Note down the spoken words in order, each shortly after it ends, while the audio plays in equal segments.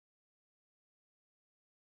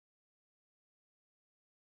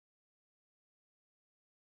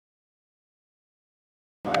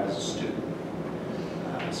as a student.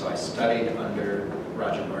 So I studied under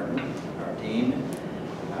Roger Norton, our dean.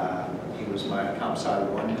 He was my Comp Sci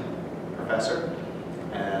 1 professor,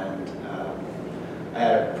 and I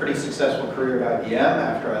had a pretty successful career at IBM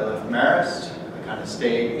after I left Marist. I kind of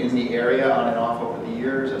stayed in the area on and off over the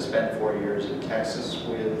years. I spent 4 years in Texas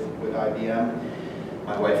with IBM.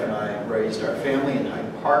 My wife and I raised our family in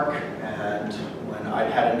Hyde Park, and when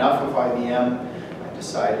I'd had enough of IBM, I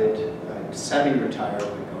decided I'd semi-retire by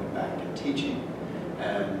going back and teaching.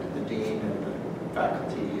 And the dean and the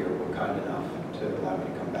faculty here were kind enough to allow me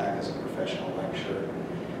to come back as a professional lecturer.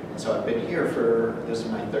 And so I've been here this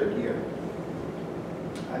is my 3rd year.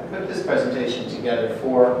 I put this presentation together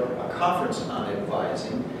for a conference on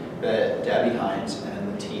advising that Debbie Hines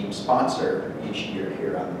and the team sponsor each year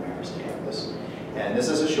here on the Marist campus. And this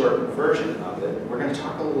is a shortened version of it. We're going to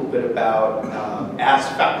talk a little bit about, as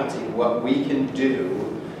faculty, what we can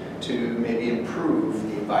do to maybe improve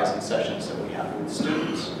the advising sessions that we have with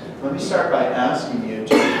students. Let me start by asking you,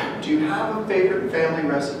 do you have a favorite family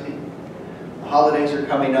recipe? The holidays are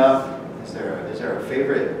coming up. Is there a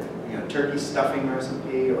favorite turkey stuffing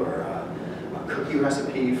recipe, or a cookie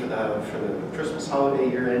recipe for the Christmas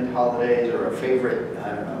holiday, year-end holidays, or a favorite,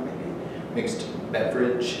 I don't know, maybe mixed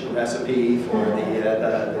beverage recipe for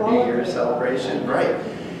the New Year's celebration? Right.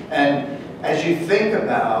 And as you think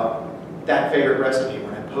about that favorite recipe,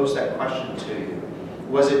 when I posed that question to you,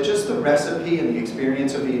 was it just the recipe and the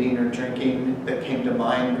experience of eating or drinking that came to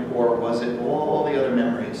mind, or was it all the other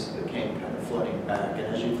memories that came kind of flooding back? And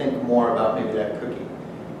as you think more about maybe that cookie,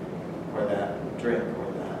 or that drink,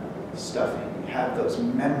 or that stuffing, you have those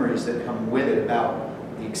memories that come with it about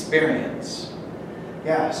the experience.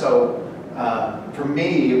 Yeah, so for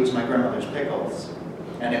me, it was my grandmother's pickles,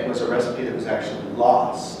 and it was a recipe that was actually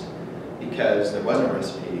lost because there wasn't a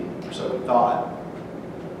recipe, or so we thought.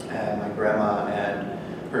 And my grandma and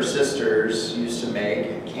her sisters used to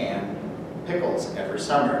make canned pickles every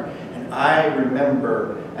summer. And I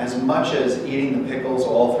remember, as much as eating the pickles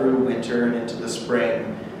all through winter and into the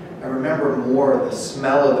spring, I remember more the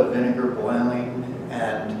smell of the vinegar boiling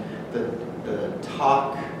and the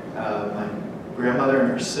talk of my grandmother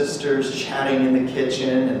and her sisters chatting in the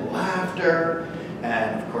kitchen, and laughter.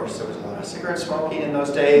 And of course, there was a lot of cigarette smoking in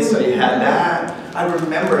those days, so you had that. I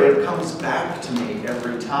remember it comes back to me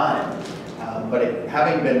every time. But it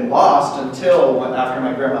having been lost until after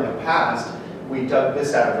my grandmother passed, we dug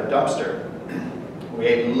this out of a dumpster. We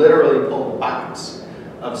had literally pulled a box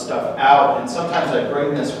of stuff out, and sometimes I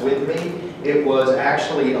bring this with me. It was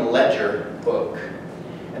actually a ledger book.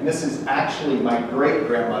 And this is actually my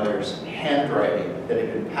great-grandmother's handwriting that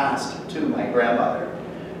had been passed to my grandmother.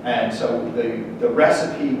 And so the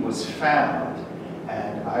recipe was found,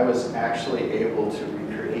 and I was actually able to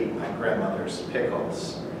recreate my grandmother's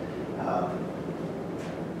pickles.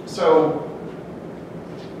 So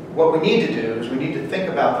what we need to do is we need to think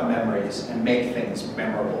about the memories and make things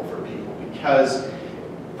memorable for people, because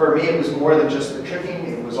for me it was more than just the cooking.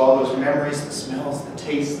 It was all those memories, the smells, the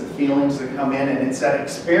tastes, the feelings that come in, and it's that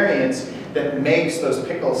experience that makes those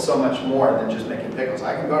pickles so much more than just making pickles.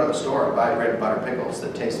 I can go to the store and buy bread and butter pickles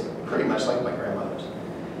that taste pretty much like my grandmother's.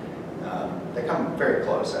 They come very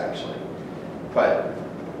close, actually. But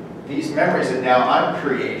these memories that now I'm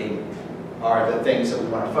creating are the things that we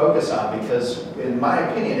want to focus on, because in my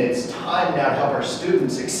opinion, it's time now to help our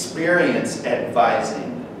students experience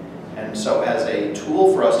advising. And so as a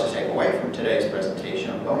tool for us to take away from today's presentation,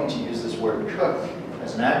 I'm going to use this word cook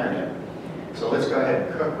as an acronym. So let's go ahead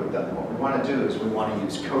and cook with them. What we want to do is we want to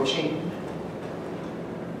use coaching.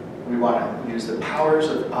 We want to use the powers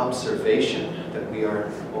of observation that we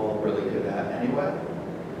are all really good at anyway.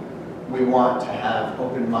 We want to have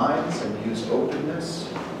open minds and use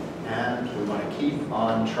openness. And we want to keep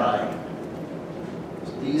on trying.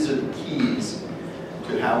 So these are the keys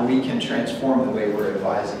to how we can transform the way we're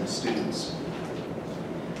advising students.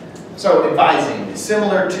 So advising is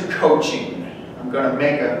similar to coaching. I'm going to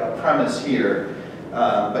make a premise here,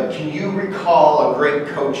 but can you recall a great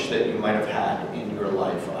coach that you might have had in your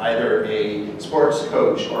life? Either a sports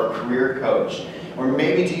coach or a career coach, or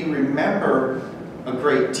maybe do you remember a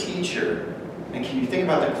great teacher? And can you think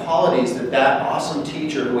about the qualities that that awesome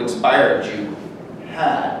teacher who inspired you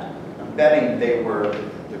had? I'm betting they were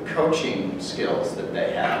the coaching skills that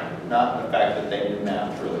they had, not the fact that they knew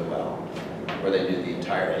math really well, or they knew the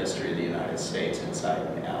entire history of the United States inside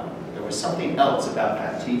and out. There was something else about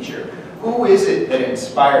that teacher. Who is it that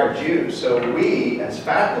inspired you? So we, as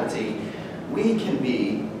faculty, we can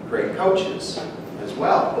be great coaches as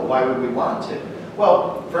well. But why would we want to?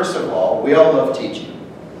 Well, first of all, we all love teaching.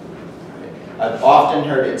 I've often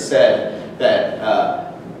heard it said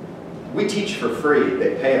that We teach for free.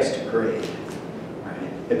 They pay us to grade.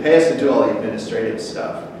 Right? They pay us to do all the administrative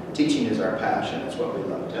stuff. Teaching is our passion. It's what we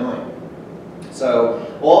love doing.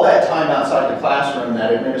 So all that time outside the classroom,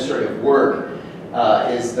 that administrative work,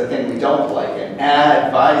 is the thing we don't like. And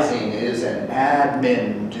advising is an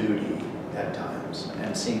admin duty at times,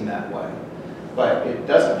 and seen that way. But it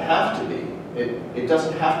doesn't have to be. It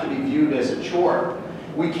doesn't have to be viewed as a chore.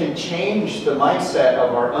 We can change the mindset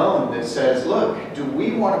of our own that says, look, do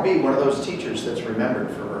we want to be one of those teachers that's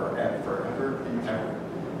remembered forever and ever?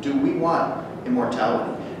 Do we want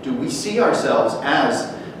immortality? Do we see ourselves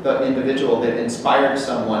as the individual that inspired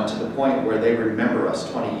someone to the point where they remember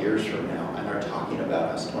us 20 years from now and are talking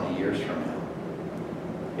about us 20 years from now?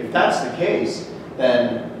 If that's the case,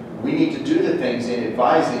 then we need to do the things in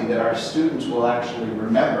advising that our students will actually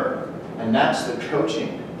remember. And that's the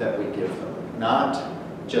coaching that we give them, not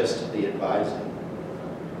just the advising.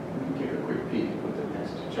 Let me give a quick peek at what the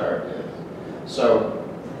next chart is. So,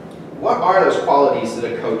 what are those qualities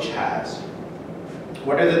that a coach has?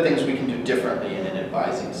 What are the things we can do differently in an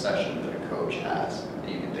advising session that a coach has that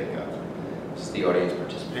you can think of? This is the audience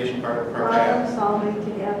participation part of the program. Problem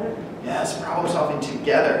solving together. Yes, problem solving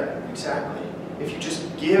together, exactly. If you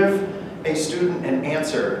just give a student an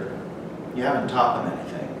answer, you haven't taught them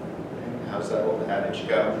anything. How's that old adage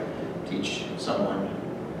go? Teach someone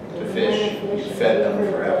to fish, you fed them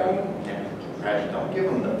forever. Yeah, right? Don't give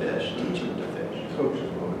them the fish, teach them to fish. Coaches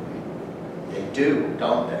motivate. They do,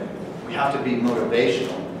 don't they? We have to be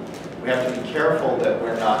motivational. We have to be careful that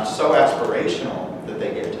we're not so aspirational that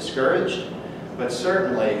they get discouraged, but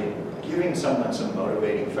certainly giving someone some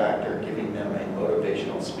motivating factor, giving them a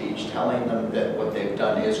motivational speech, telling them that what they've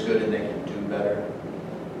done is good and they can do better.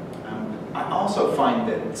 I also find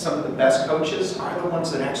that some of the best coaches are the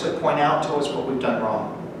ones that actually point out to us what we've done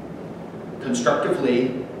wrong constructively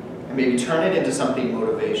and maybe turn it into something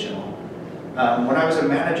motivational. When I was a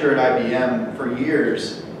manager at IBM for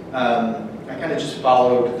years, I kind of just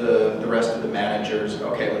followed the rest of the managers.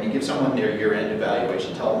 Okay, when you give someone their year-end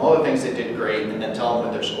evaluation, tell them all the things they did great and then tell them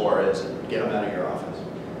what their score is and get them out of your office.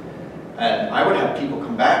 And I would have people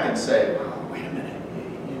come back and say, wow, wait a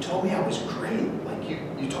minute, you told me I was great.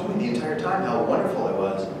 You told me the entire time how wonderful I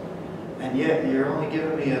was, and yet you're only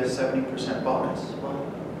giving me a 70% bonus. Well,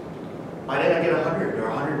 why didn't I get 100 or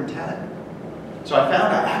 110? So I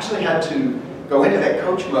found I actually had to go into that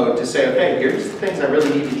coach mode to say, okay, here's the things I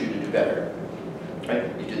really needed you to do better. Right?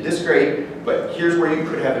 You did this great, but here's where you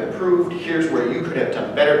could have improved, here's where you could have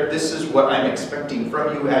done better, this is what I'm expecting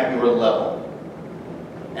from you at your level.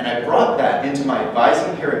 And I brought that into my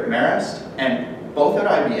advising here at Marist, and both at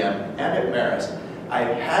IBM and at Marist, I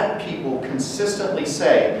had people consistently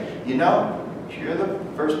say, you know, you're the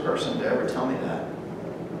first person to ever tell me that.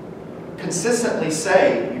 Consistently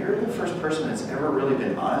say, you're the first person that's ever really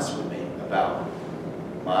been honest with me about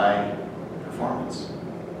my performance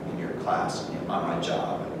in your class, on my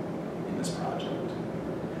job, in this project.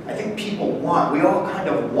 I think people we all kind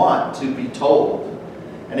of want to be told.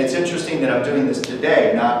 And it's interesting that I'm doing this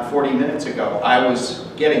today, not 40 minutes ago. I was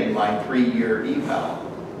getting my 3-year eval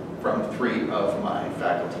from 3 of my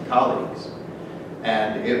faculty colleagues.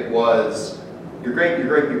 And it was, you're great, you're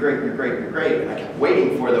great, you're great, you're great, you're great. And I kept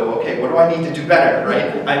waiting for okay, what do I need to do better,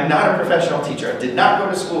 right? I'm not a professional teacher. I did not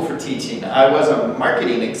go to school for teaching. I was a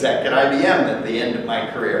marketing exec at IBM at the end of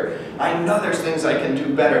my career. I know there's things I can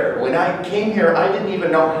do better. When I came here, I didn't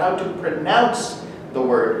even know how to pronounce the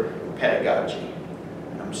word pedagogy.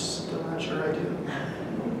 And I'm still not sure I do,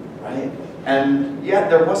 right? And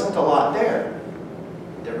yet there wasn't a lot there.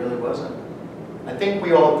 There really wasn't. I think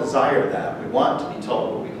we all desire that. We want to be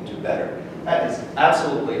told what we can do better. That is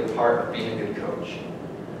absolutely a part of being a good coach.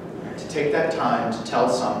 Right? To take that time to tell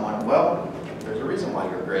someone, well, there's a reason why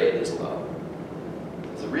your grade is low.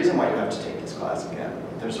 There's a reason why you have to take this class again.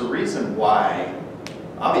 There's a reason why,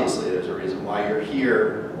 obviously there's a reason why you're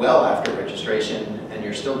here well after registration and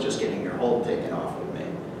you're still just getting your hold taken off with me.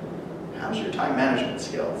 How's your time management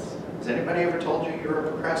skills? Has anybody ever told you you're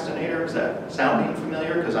a procrastinator? Is that sounding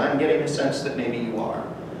familiar? Because I'm getting a sense that maybe you are.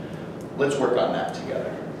 Let's work on that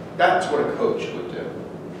together. That's what a coach would do.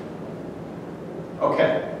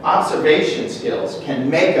 Okay, observation skills can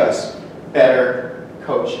make us better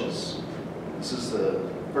coaches. This is the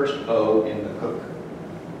first O in the cook.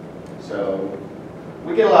 So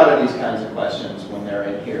we get a lot of these kinds of questions when they're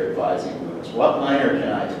in here advising us. What minor can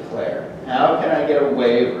I declare? How can I get a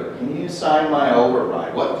waiver? Can you sign my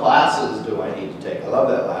override? What classes do I need to take? I love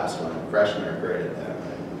that last one. Freshmen are great at that.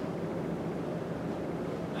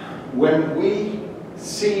 Right? When we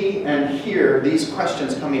see and hear these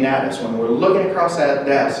questions coming at us, when we're looking across that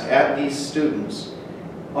desk at these students,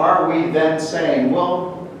 are we then saying,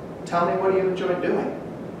 well, tell me what you enjoy doing,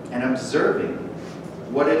 and observing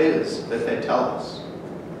what it is that they tell us.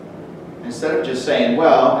 Instead of just saying,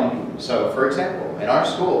 well, and so for example, in our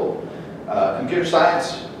school, computer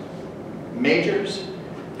science majors,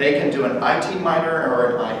 they can do an IT minor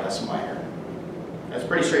or an IS minor. That's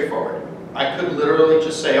pretty straightforward. I could literally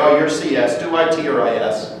just say, oh, you're CS, do IT or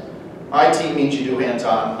IS. IT means you do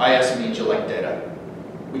hands-on, IS means you like data.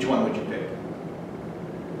 Which one would you pick?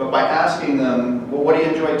 But by asking them, well, what do you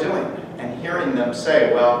enjoy doing? And hearing them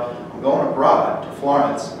say, well, I'm going abroad to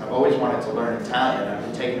Florence. I've always wanted to learn Italian. I've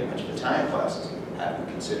been taking a bunch of Italian classes. Have you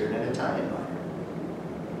considered an Italian minor?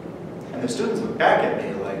 And the students look back at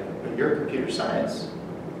me like, but you're a computer science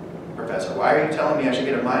professor. Why are you telling me I should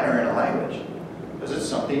get a minor in a language? Because it's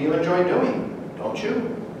something you enjoy doing, don't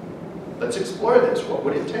you? Let's explore this. What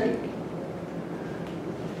would it take?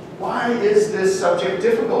 Why is this subject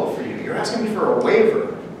difficult for you? You're asking me for a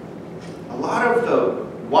waiver. A lot of the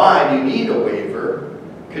why do you need a waiver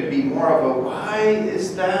could be more of a why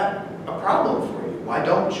is that a problem for you? Why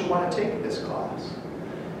don't you want to take this class?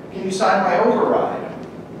 Can you sign my override?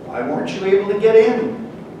 Why weren't you able to get in?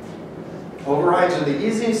 Overrides are the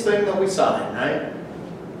easiest thing that we sign, right?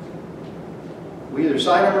 We either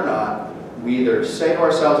sign them or not. We either say to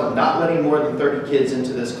ourselves, I'm not letting more than 30 kids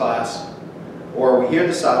into this class, or we hear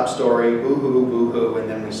the sob story, boo-hoo, boo-hoo, and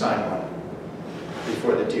then we sign one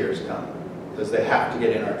before the tears come, because they have to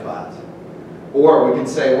get in our class. Or we can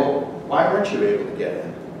say, well, why weren't you able to get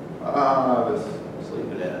in? I was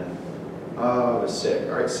sleeping in. I was sick.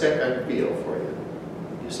 All right, sick, I feel for you.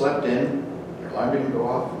 You slept in, your alarm didn't go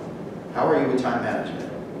off. How are you with time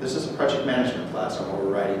management? This is a project management class I'm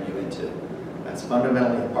overriding you into. That's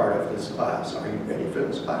fundamentally a part of this class. Are you ready for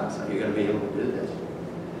this class? Are you going to be able to do this?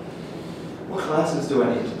 What classes do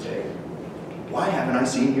I need to take? Why haven't I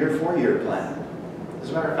seen your 4-year plan? As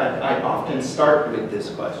a matter of fact, I often start with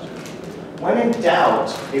this question. When in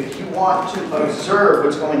doubt, if you want to observe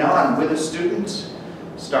what's going on with a student,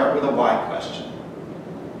 start with a why question.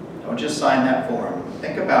 Don't just sign that form.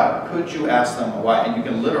 Think about, could you ask them a why? And you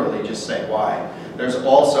can literally just say why. There's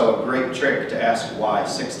also a great trick to ask why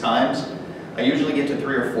 6 times. I usually get to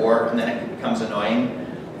 3 or 4, and then it becomes annoying.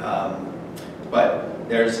 But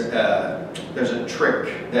there's a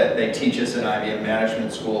trick that they teach us in IBM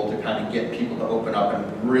Management School to kind of get people to open up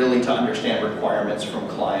and really to understand requirements from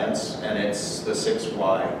clients, and it's the 6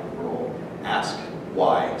 why rule. Ask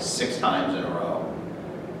why 6 times in a row.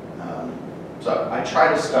 So I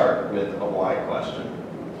try to start with a why question.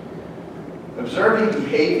 Observing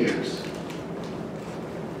behaviors.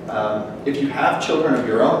 If you have children of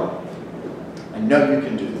your own, I know you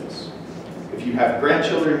can do this. If you have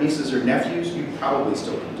grandchildren, nieces, or nephews, you probably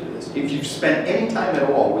still can do this. If you've spent any time at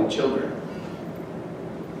all with children,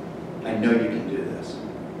 I know you can do this.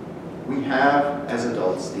 We have, as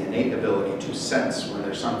adults, the innate ability to sense when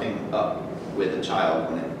there's something up with a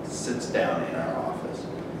child when it sits down in our office.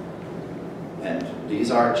 And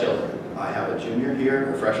these are children. I have a junior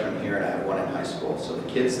here, a freshman here, and I have one in high school. So the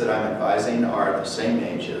kids that I'm advising are the same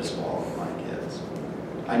age as all of my kids.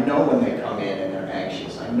 I know when they come in and they're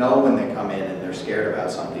anxious. I know when they come in and they're scared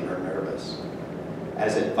about something or nervous.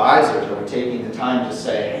 As advisors, are we taking the time to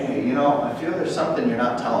say, hey, you know, I feel there's something you're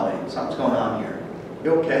not telling me. Something's going on here.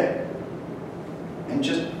 You okay? And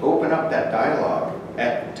just open up that dialogue.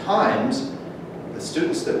 At times, the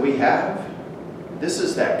students that we have, this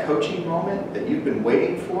is that coaching moment that you've been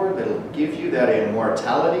waiting for that'll give you that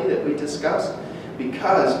immortality that we discussed,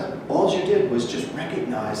 because all you did was just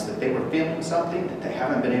recognize that they were feeling something that they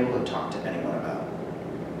haven't been able to talk to anyone about.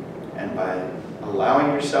 And by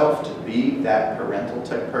allowing yourself to be that parental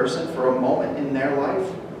type person for a moment in their life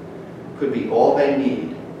could be all they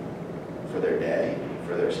need for their day,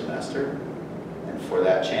 for their semester, and for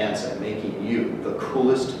that chance at making you the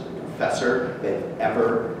coolest professor they've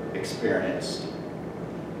ever experienced.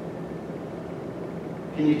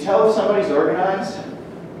 Can you tell if somebody's organized?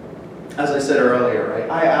 As I said earlier, right?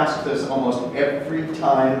 I ask this almost every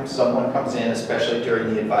time someone comes in, especially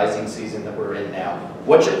during the advising season that we're in now.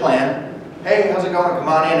 What's your plan? Hey, how's it going? Come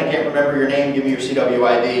on in. I can't remember your name. Give me your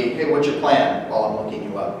CWID. Hey, what's your plan? While I'm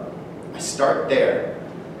looking you up. I start there.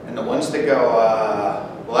 And the ones that go,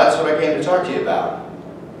 well, that's what I came to talk to you about.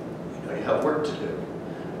 You know you have work to do.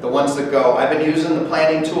 The ones that go, I've been using the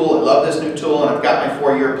planning tool, I love this new tool, and I've got my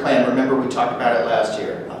 4-year plan. Remember we talked about it last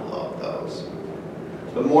year. I love those.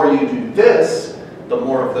 The more you do this, the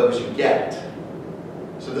more of those you get.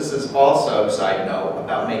 So this is also, side note,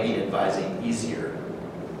 about making advising easier.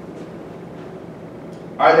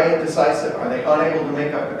 Are they indecisive? Are they unable to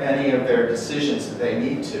make up any of their decisions that they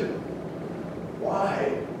need to?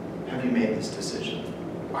 Why have you made this decision?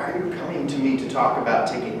 why are you coming to me to talk about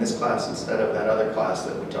taking this class instead of that other class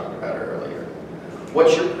that we talked about earlier?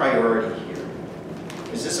 What's your priority here?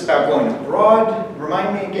 Is this about going abroad?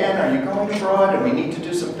 Remind me again, are you going abroad and we need to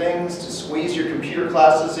do some things to squeeze your computer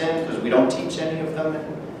classes in because we don't teach any of them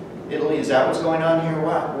in Italy? Is that what's going on here?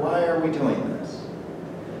 Why are we doing this?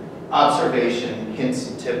 Observation, hints,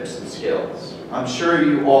 and tips, and skills. I'm sure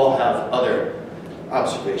you all have other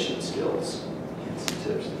observation skills, hints, and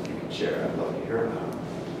tips that you can share. I'd love to hear about them.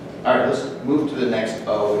 All right, let's move to the next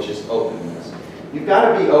O, which is openness. You've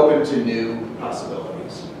got to be open to new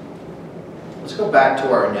possibilities. Let's go back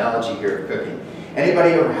to our analogy here of cooking.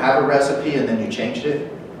 Anybody ever have a recipe and then you changed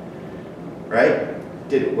it? Right?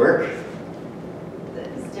 Did it work?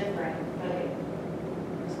 It was different, but it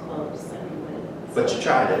was close. I mean, But you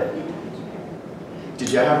tried it.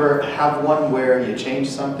 Did you ever have one where you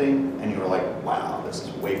changed something and you were like, wow, this is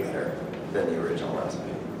way better than the original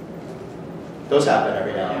recipe? Those happen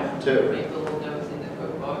every now and then too. Make little notes in the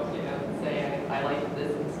cookbook, you know, and say, I like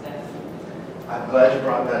this instead. I'm glad you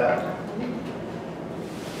brought that up.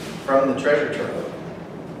 From the treasure trove.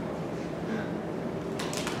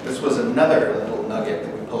 This was another little nugget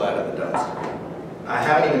that we pull out of the dumpster. I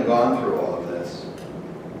haven't even gone through all of this,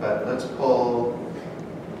 but let's pull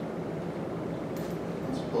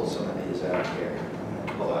some of these out here. I'm going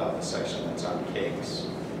to pull out the section that's on cakes.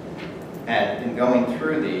 And in going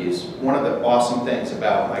through these, one of the awesome things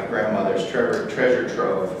about my grandmother's treasure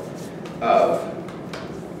trove of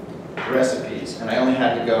recipes, and I only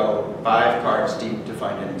had to go 5 cards deep to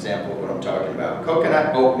find an example of what I'm talking about.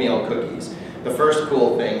 Coconut oatmeal cookies. The first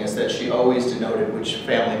cool thing is that she always denoted which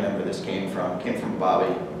family member this came from. It came from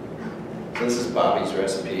Bobby. So this is Bobby's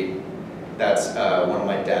recipe. That's one of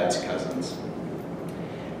my dad's cousins.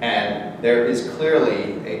 And there is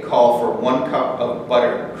clearly a call for 1 cup of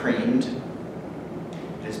butter creamed.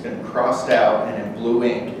 It has been crossed out, and in blue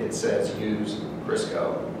ink it says use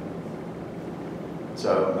Crisco.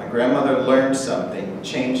 So my grandmother learned something,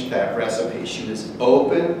 changed that recipe. She was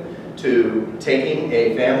open to taking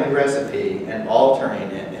a family recipe and altering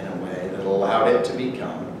it in a way that allowed it to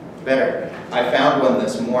become better. I found one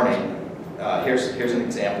this morning. Here's an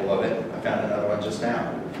example of it. I found another one just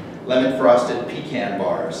now. Lemon frosted pecan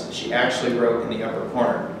bars. She actually wrote in the upper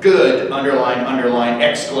corner, good, underline, underline,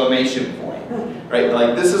 exclamation point. Right,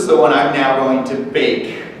 like this is the one I'm now going to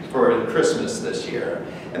bake for Christmas this year.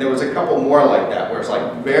 And there was a couple more like that where it's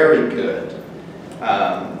like, very good.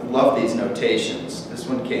 Love these notations. This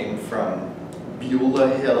one came from Beulah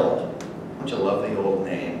Hill. Don't you love the old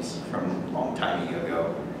names from a long time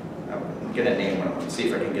ago? I'm gonna name one of them, see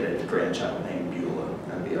if I can get a grandchild named Beulah.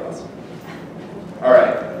 That'd be awesome. All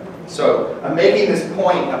right. So I'm making this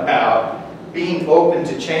point about being open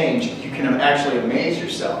to change. You can actually amaze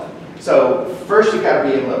yourself. So first you've got to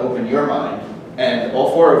be able to open your mind, and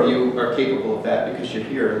all 4 of you are capable of that because you're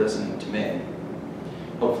here listening to me.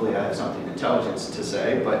 Hopefully I have something intelligent to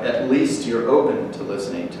say, but at least you're open to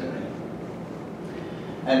listening to me.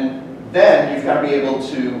 And then you've got to be able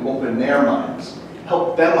to open their minds,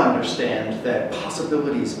 help them understand that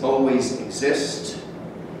possibilities always exist,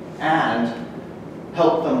 and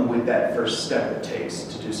help them with that first step it takes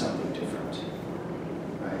to do something different.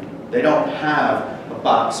 Right? They don't have a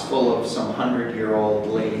box full of some 100-year-old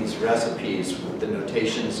lady's recipes with the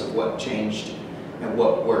notations of what changed and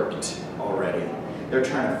what worked already. They're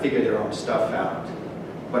trying to figure their own stuff out.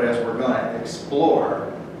 But as we're going to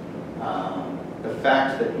explore, the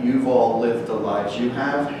fact that you've all lived the lives you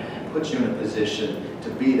have puts you in a position to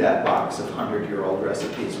be that box of 100-year-old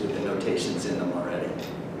recipes with the notations in them already.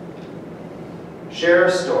 Share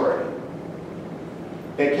a story.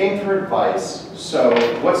 They came for advice, so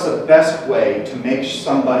what's the best way to make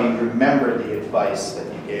somebody remember the advice that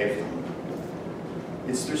you gave them?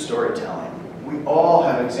 It's through storytelling. We all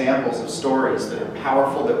have examples of stories that are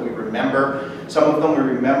powerful that we remember. Some of them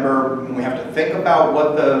we remember when we have to think about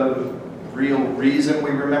what the real reason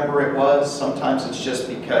we remember it was. Sometimes it's just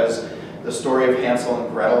because the story of Hansel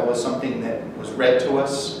and Gretel was something that was read to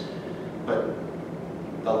us. But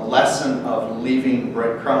the lesson of leaving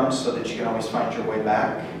breadcrumbs so that you can always find your way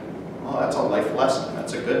back, well, that's a life lesson.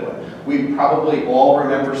 That's a good one. We probably all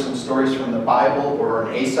remember some stories from the Bible or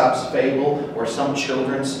an Aesop's fable or some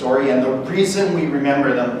children's story, and the reason we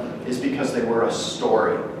remember them is because they were a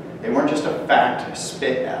story. They weren't just a fact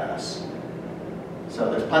spit at us.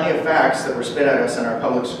 So there's plenty of facts that were spit at us in our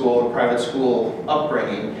public school or private school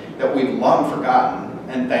upbringing that we've long forgotten,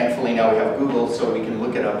 and thankfully now we have Google so we can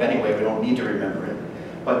look it up anyway. We don't need to remember it.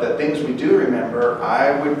 But the things we do remember,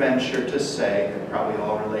 I would venture to say, are probably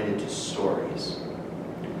all related to stories.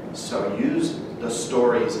 So use the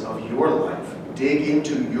stories of your life. Dig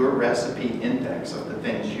into your recipe index of the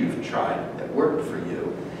things you've tried that worked for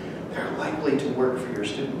you. They're likely to work for your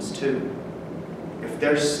students too. If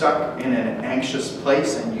they're stuck in an anxious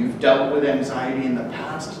place and you've dealt with anxiety in the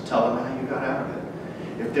past, tell them how you got out of it.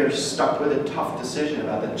 If they're stuck with a tough decision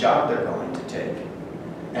about the job they're going to take,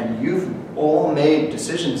 and you've all made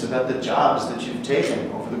decisions about the jobs that you've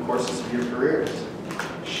taken over the courses of your careers,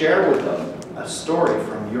 share with them a story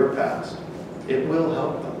from your past. It will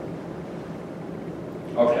help them.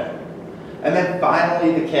 Okay. And then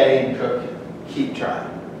finally, the K in Cook, keep trying.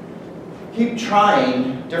 Keep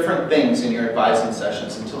trying different things in your advising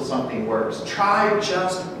sessions until something works. Try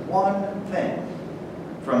just one thing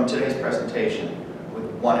from today's presentation with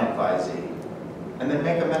one advisee. And then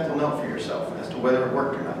make a mental note for yourself as to whether it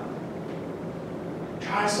worked or not.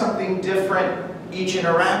 Try something different each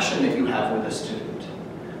interaction that you have with a student.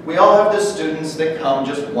 We all have the students that come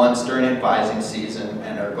just once during advising season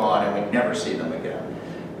and are gone and we never see them again.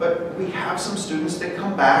 But we have some students that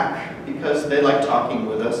come back because they like talking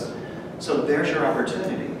with us. So there's your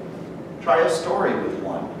opportunity. Try a story with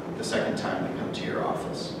one the second time they come to your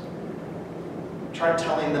office. Try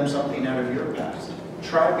telling them something out of your past.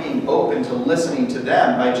 Try being open to listening to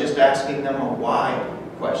them by just asking them a why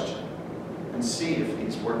question and see if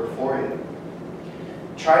these work for you.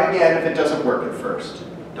 Try again if it doesn't work at first.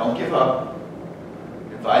 Don't give up.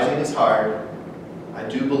 Advising is hard. I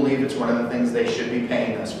do believe it's one of the things they should be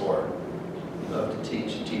paying us for. We love to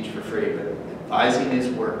teach and teach for free, but advising is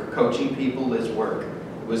work. Coaching people is work.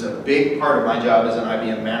 It was a big part of my job as an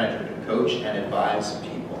IBM manager to coach and advise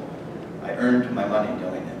people. I earned my money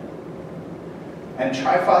doing it. And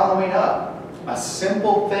try following up. A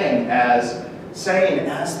simple thing as saying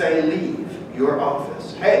as they leave your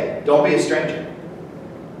office, hey, don't be a stranger.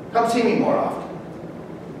 Come see me more often.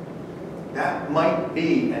 That might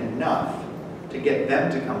be enough to get them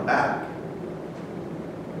to come back.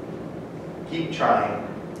 Keep trying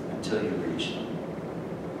until you reach them.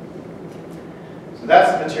 So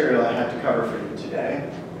that's the material I had to cover for you today.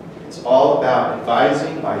 It's all about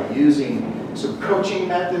advising by using some coaching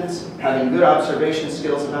methods, having good observation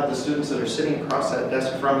skills about the students that are sitting across that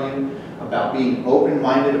desk from you, about being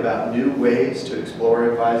open-minded about new ways to explore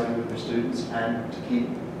advising with your students, and to keep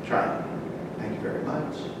trying. Thank you very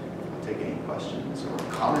much. I'll take any questions or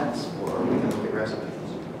comments, or we can look at recipes.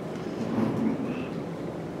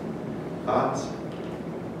 Thoughts?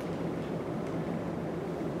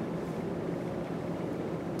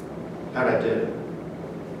 How'd I do?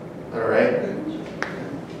 All right?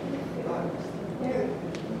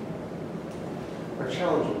 Our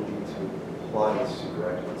challenge would be to apply this to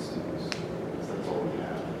graduate students, because that's all we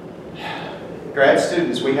have. Grad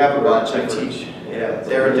students, we have a bunch. I teach. Yeah,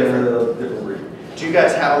 they're a different. Do you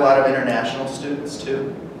guys have a lot of international students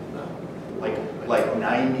too? No. Like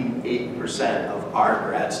 98% of our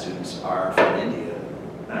grad students are from India.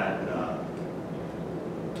 And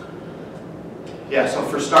yeah, so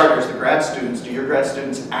for starters, the grad students, do your grad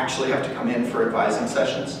students actually have to come in for advising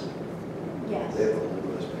sessions? Yes. They have to live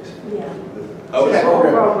with us, basically. Yeah. Okay. It's a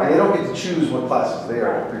program. They don't get to choose what classes they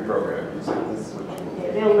are pre-programmed. It's like, this is what you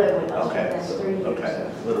Yeah, they'll live with us for Okay. the next 3 years.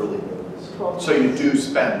 Okay. literally live with us. 12 So you do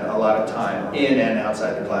spend a lot of time in and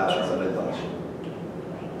outside the classroom. Outside the classroom.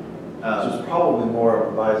 So Um, it's probably more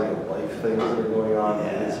advising of life things that are going on in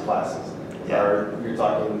Yeah. these classes. Yeah. Or you're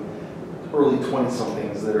talking early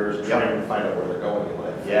 20-somethings that are trying to find out where they're going in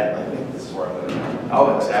life. Yeah. I think this is where I'm going to.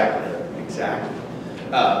 Oh, exactly, exactly.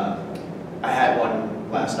 I had one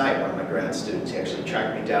last night, one of my grad students. He actually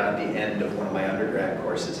tracked me down at the end of one of my undergrad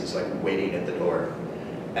courses. He's like waiting at the door.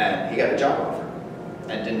 And he got a job offer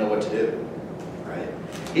and didn't know what to do, right?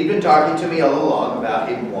 He'd been talking to me all along about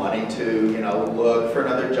him wanting to, look for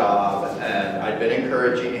another job. And I'd been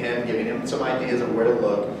encouraging him, giving him some ideas of where to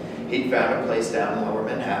look. He'd found a place down in Lower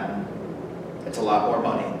Manhattan. It's a lot more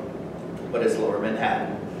money, but it's Lower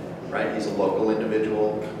Manhattan, right? He's a local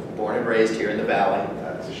individual, born and raised here in the Valley.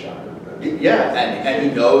 That's a shocker. Yeah, and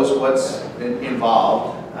he knows what's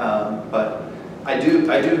involved, but I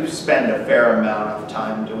do spend a fair amount of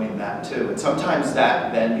time doing that too. And sometimes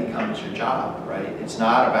that then becomes your job, right? It's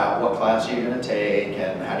not about what class you're going to take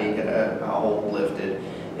and how do you get a hold lifted.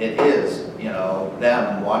 It is,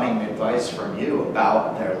 them wanting advice from you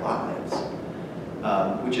about their lives,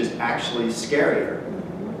 which is actually scarier,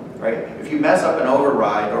 right? If you mess up an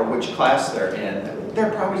override or which class they're in,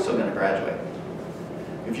 they're probably still going to graduate.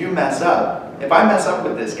 If you mess up, if I mess up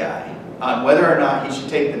with this guy on whether or not he should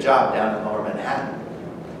take the job down in Lower Manhattan,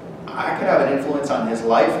 I could have an influence on his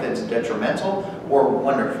life that's detrimental or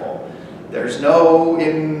wonderful. There's no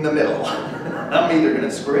in the middle. I'm either going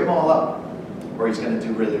to screw him all up or he's going to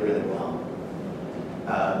do really, really well.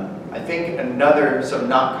 I think another, so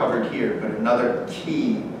not covered here, but another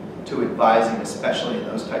key to advising, especially in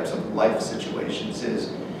those types of life situations,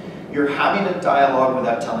 is you're having a dialogue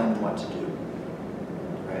without telling them what to do.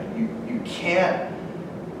 Right? You can't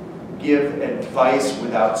give advice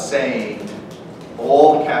without saying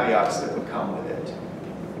all the caveats that would come with it.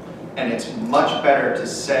 And it's much better to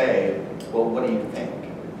say, well, what do you think?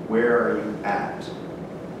 Where are you at?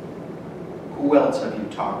 Who else have you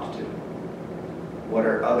talked to? What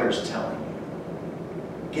are others telling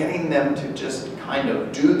you? Getting them to just kind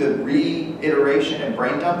of do the reiteration and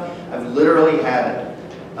brain dump. I've literally had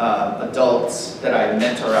adults that I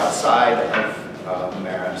mentor outside of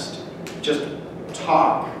Marist just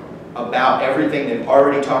talk about everything they've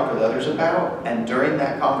already talked with others about, and during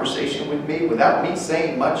that conversation with me, without me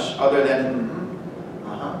saying much other than,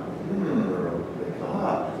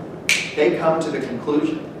 they come to the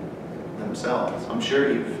conclusion themselves. I'm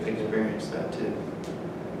sure you've experienced that too.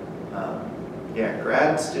 Yeah,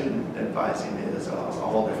 grad student advising is a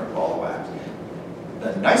whole different ball of wax.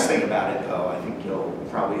 The nice thing about it, though, I think you'll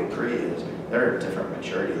probably agree, is they're at a different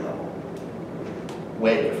maturity level.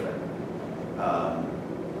 Way different.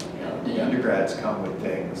 You know, the undergrads come with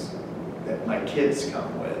things that my kids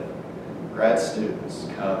come with. Grad students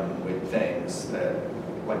come with things that,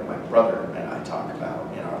 like my brother and I talk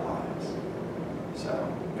about in our lives.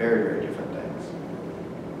 So, very, very different things.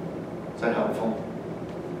 Is that helpful?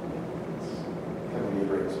 Kind of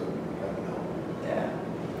reiterates what we have now. Yeah,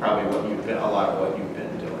 probably a lot of what you've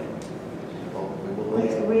been doing. Well, we will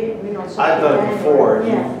link. We don't. I've done it before.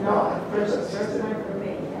 Yeah, You've no, not. first That's time for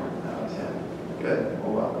me, yeah. Yeah. Good.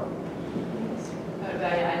 Well, welcome. But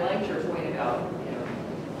I liked your point about, you know,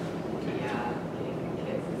 getting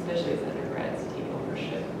kids, especially as undergrads, to take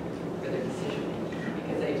ownership for their decision making,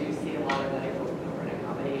 because I do see a lot of that over in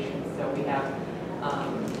accommodations. So we have,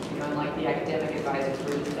 you know, unlike the academic advisors,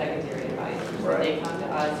 we're the secondary advisors. Right. They come to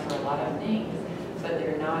us for a lot of things, but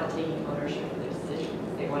they're not taking ownership for their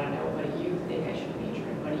decisions. They want to know, what do you think I should major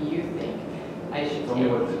in? What do you think I should Tell take? me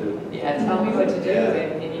what to do. Yeah, tell me what to do. Yeah.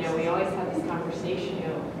 And, you know, we always have this conversation, you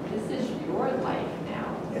know, this is your life now.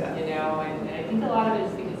 Yeah. You know, and I think a lot of it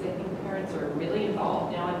is because I think parents are really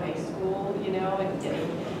involved now in high school, you know, and getting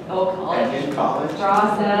the whole college And in college.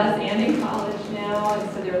 process and in college now, and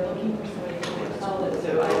so they're looking for somebody to tell them.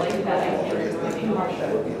 So I like that idea of really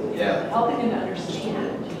Yeah. helping them to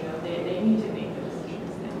understand, you know, they need to make the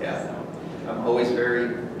decisions now. Yeah. So. I'm always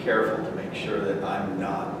very careful to make sure that I'm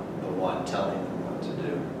not the one telling them what to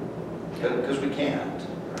do. Because we can't,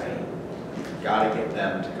 right? You've got to get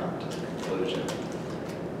them to come to the conclusion.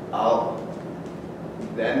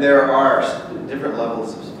 And there are different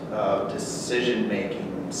levels of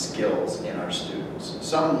decision-making skills in our students.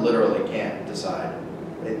 Some literally can't decide.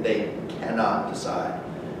 They cannot decide.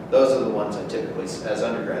 Those are the ones I typically, as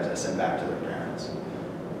undergrads, I send back to their parents.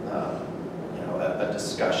 You know, a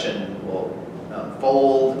discussion will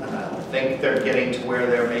unfold, and I don't think they're getting to where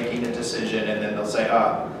they're making a decision, and then they'll say,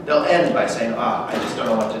 they'll end by saying, I just don't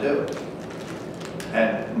know what to do.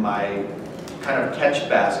 And my kind of catch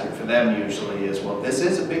basket for them usually is, well, this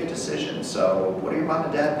is a big decision, so what do your mom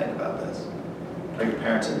and dad think about this? Are your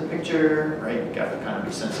parents in the picture, right? You've got to kind of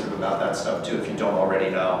be sensitive about that stuff too if you don't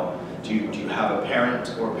already know. Do you have a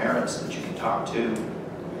parent or parents that you can talk to?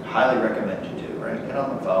 I highly recommend you do, right? Get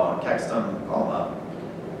on the phone, text them, call them up,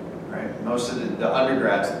 right? Most of the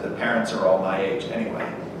undergrads, the parents are all my age anyway,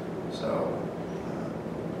 so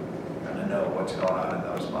kind of know what's going on in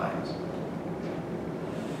those minds.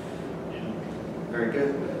 Very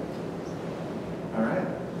good. All right.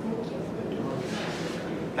 Thank you.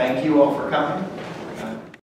 Thank you all for coming.